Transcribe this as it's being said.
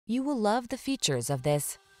You will love the features of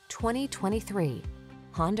this 2023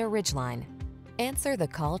 Honda Ridgeline. Answer the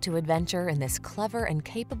call to adventure in this clever and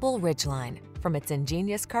capable Ridgeline. From its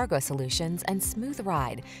ingenious cargo solutions and smooth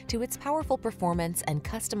ride to its powerful performance and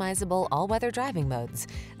customizable all-weather driving modes,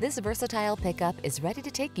 this versatile pickup is ready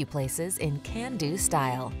to take you places in can-do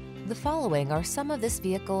style. The following are some of this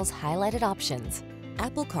vehicle's highlighted options: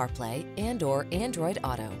 Apple CarPlay and/or Android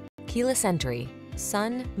Auto, keyless entry,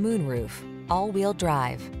 sun, moonroof, all-wheel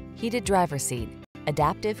drive, heated driver's seat,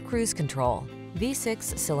 adaptive cruise control,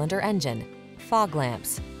 V6 cylinder engine, fog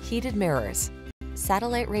lamps, heated mirrors,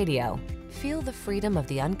 satellite radio. Feel the freedom of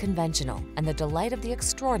the unconventional and the delight of the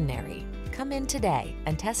extraordinary. Come in today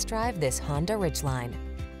and test drive this Honda Ridgeline.